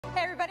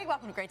Hey everybody,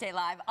 welcome to Great Day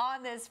Live.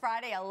 On this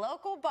Friday, a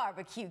local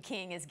barbecue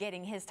king is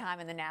getting his time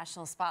in the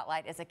national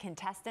spotlight as a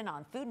contestant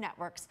on Food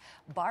Network's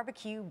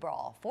BBQ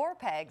Brawl. Four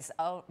Pegs'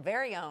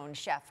 very own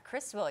chef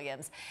Chris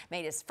Williams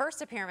made his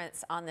first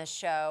appearance on this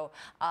show,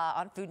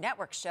 on Food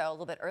Network's show a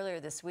little bit earlier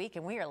this week,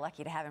 and we are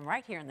lucky to have him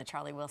right here in the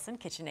Charlie Wilson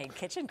KitchenAid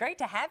kitchen. Great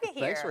to have you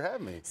here. Thanks for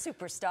having me.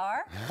 Superstar.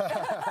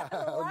 I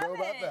don't know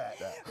about that.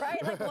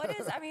 Right? Like, what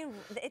is, I mean,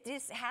 it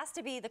just has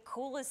to be the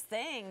coolest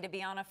thing to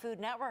be on a Food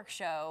Network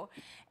show.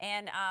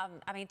 And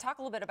I mean, talk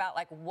a little bit about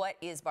like what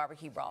is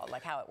BBQ Brawl,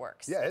 like how it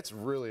works. Yeah, it's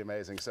really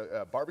amazing.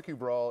 So BBQ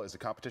Brawl is a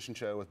competition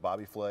show with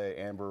Bobby Flay,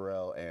 Ann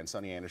Burrell, and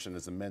Sonny Anderson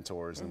as the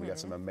mentors. And we got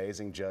some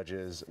amazing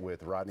judges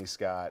with Rodney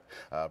Scott,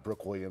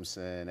 Brooke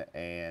Williamson,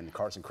 and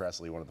Carson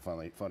Kressley, one of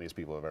the funniest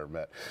people I've ever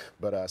met.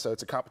 But so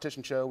it's a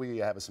competition show. We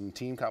have some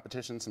team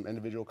competitions, some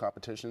individual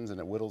competitions, and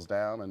it whittles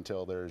down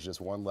until there's just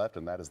one left,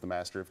 and that is the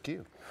Master of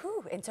Q.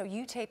 Whew. And so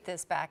you taped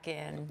this back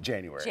in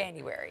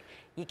January.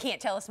 You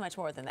can't tell us much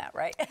more than that,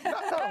 right?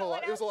 Not a whole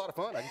lot. It was a lot of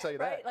fun, I can tell you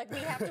that. Right, like we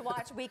have to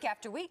watch week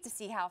after week to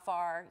see how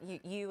far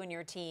you and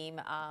your team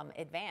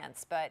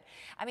advance. But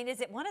I mean,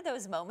 is it one of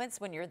those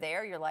moments when you're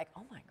there, you're like,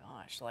 oh my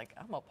gosh, like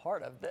I'm a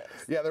part of this?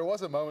 Yeah, there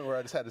was a moment where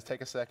I just had to take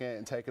a second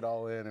and take it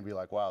all in and be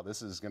like, wow,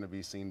 this is going to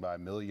be seen by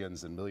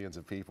millions and millions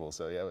of people.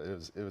 So yeah,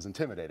 it was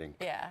intimidating.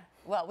 Yeah.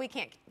 Well, we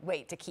can't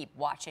wait to keep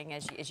watching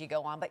as you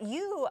go on. But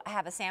you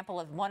have a sample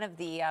of one of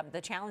the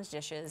challenge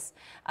dishes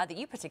that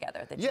you put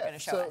together that you're going to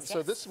show us.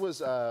 So this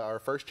was our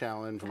first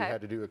challenge. Okay. We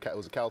had to do it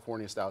was a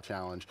California style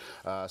challenge.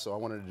 So I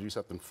wanted to do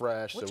something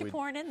fresh. What you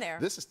pouring in there?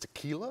 This is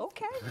tequila.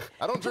 Okay.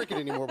 I don't drink it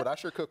anymore, but I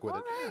sure cook with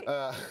All it.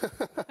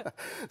 right.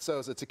 So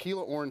it's a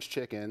tequila orange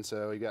chicken.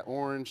 So you got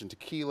orange and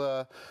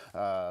tequila.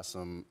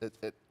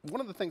 One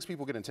of the things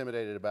people get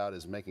intimidated about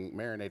is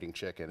marinating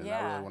chicken, and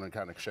I really want to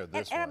kind of show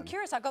this one. And I'm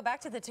curious, I'll go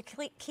back to the tequila.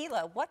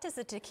 What does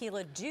the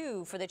tequila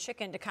do for the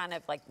chicken to kind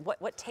of like,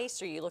 what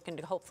taste are you looking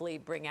to hopefully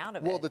bring out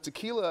of it? Well, the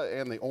tequila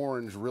and the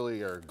orange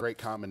really are a great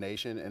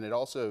combination, and it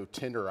also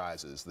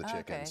tenderizes the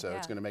chicken. Okay, so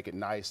it's going to make it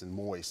nice and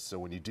moist. So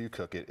when you do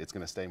cook it, it's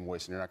going to stay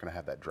moist, and you're not going to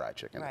have that dry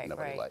chicken that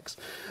nobody likes.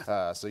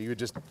 So you would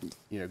just,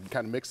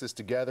 kind of mix this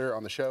together.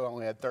 On the show, I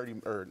only had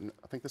 30, or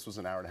I think this was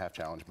an hour-and-a-half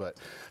challenge,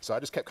 so I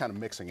just kept kind of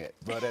mixing it.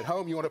 But at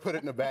home, you want to put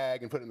it in a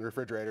bag and put it in the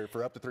refrigerator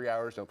for up to 3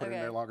 hours. Don't put it in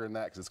there longer than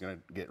that because it's going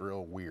to get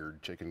real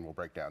weird. Chicken will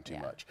break down too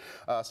much.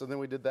 So then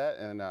we did that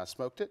and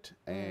smoked it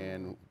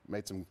and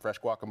made some fresh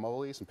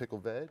guacamole, some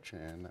pickled veg,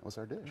 and that was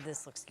our dish.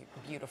 This looks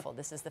beautiful.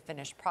 This is the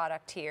finished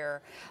product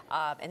here,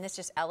 and this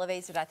just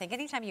elevates it. I think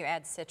anytime you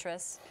add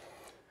citrus,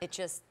 it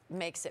just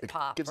makes it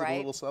pop, gives right? it a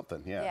little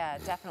something, yeah. Yeah,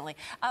 definitely.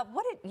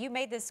 You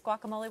made this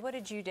guacamole. What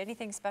did you do?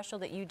 Anything special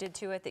that you did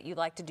to it that you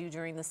like to do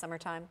during the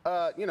summertime?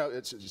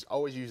 It's just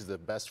always use the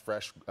best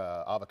fresh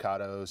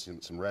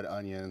avocados, some red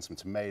onions, some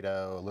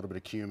tomato, a little bit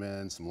of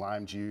cumin, some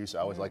lime juice. I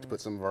always like to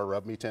put some of our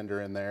rub me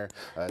tender in there.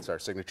 It's our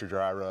signature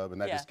dry rub,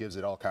 and that just gives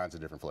it all kinds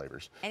of different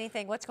flavors.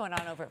 Anything? What's going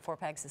on over at Four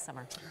Pegs this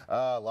summer?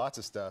 Lots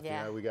of stuff.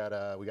 Yeah. We got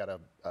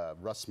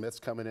Russ Smith's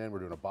coming in. We're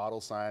doing a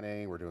bottle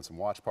signing. We're doing some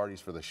watch parties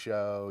for the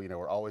show.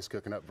 We're always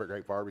cooking up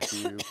great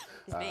barbecue.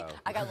 I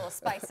got a little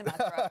spice in my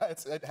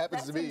throat. It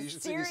happens to me. You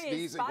should see me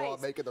sneeze and go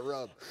out making the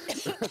rub.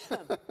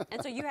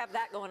 And so you have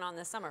that going on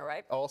this summer,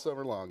 right? All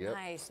summer long, yeah.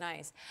 Nice,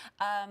 nice.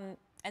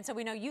 And so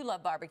we know you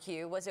love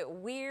barbecue. Was it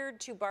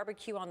weird to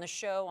barbecue on the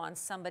show on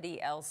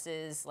somebody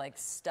else's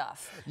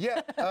stuff?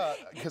 Yeah,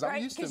 because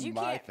I'm used to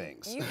my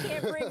things. You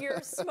can't bring your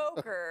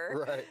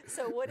smoker. Right.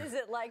 So what is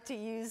it like to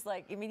use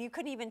you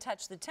couldn't even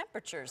touch the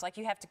temperatures.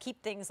 You have to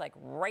keep things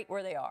right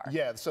where they are.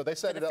 Yeah, so they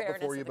set it up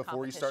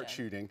before you start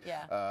shooting.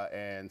 Yeah.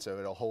 And so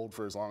it'll hold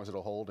for as long as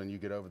it'll hold, and you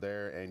get over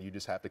there and you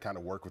just have to kind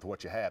of work with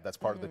what you have. That's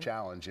part of the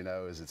challenge,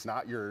 is it's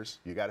not yours.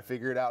 You got to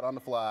figure it out on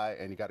the fly,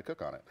 and you got to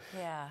cook on it.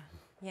 Yeah.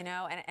 And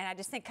I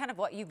just think kind of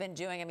what you've been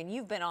doing. I mean,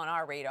 you've been on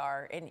our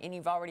radar, and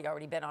you've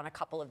already been on a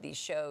couple of these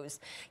shows.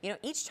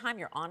 Each time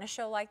you're on a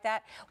show like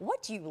that,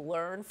 what do you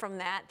learn from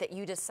that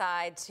you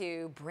decide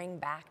to bring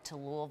back to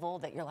Louisville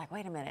that you're like,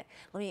 wait a minute,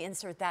 let me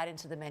insert that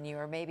into the menu,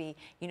 or maybe,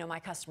 my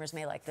customers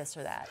may like this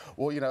or that?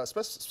 Well,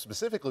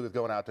 specifically with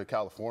going out to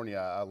California,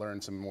 I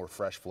learned some more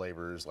fresh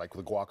flavors, like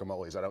with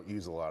guacamoles. I don't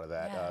use a lot of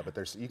that,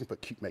 but you can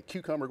make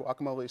cucumber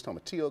guacamoles,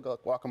 tomatillo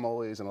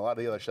guacamoles, and a lot of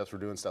the other chefs were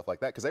doing stuff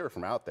like that because they were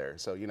from out there.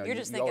 So, you're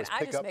just thinking,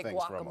 I just make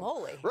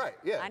guacamole. Right,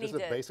 yeah, I just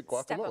need a basic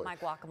guacamole. Step up my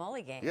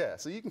guacamole game. Yeah,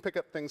 so you can pick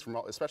up things from,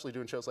 especially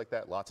doing shows like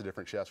that, lots of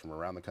different chefs from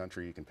around the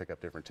country. You can pick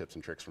up different tips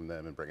and tricks from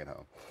them and bring it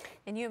home.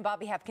 And you and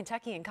Bobby have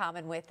Kentucky in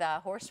common with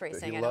horse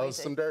racing. He loves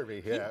some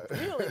derby, yeah.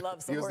 He really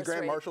loves the horse racing. He was the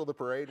Grand Marshal of the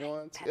parade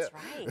once. That's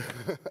right.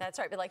 That's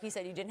right. But like you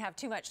said, you didn't have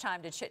too much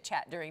time to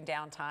chit-chat during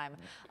downtime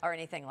or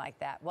anything like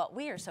that. Well,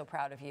 we are so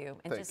proud of you.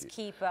 And just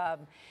keep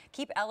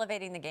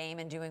elevating the game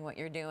and doing what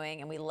you're doing.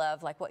 And we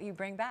love what you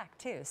bring back,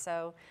 too.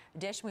 So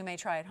dish we may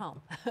try at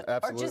home.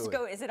 Absolutely. Or just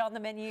go, is it on the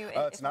menu?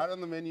 It's not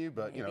on the menu,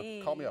 but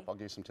call me up. I'll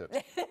give you some tips.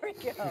 There we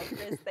go,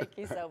 Chris. Thank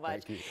you so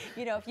much. Thank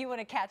you. If you want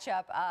to catch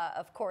up,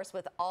 of course,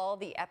 with all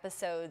the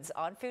episodes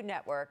on Food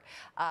Network,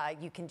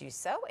 you can do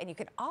so. And you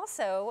can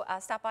also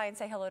stop by and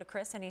say hello to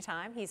Chris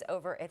anytime. He's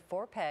over at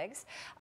Four Pegs.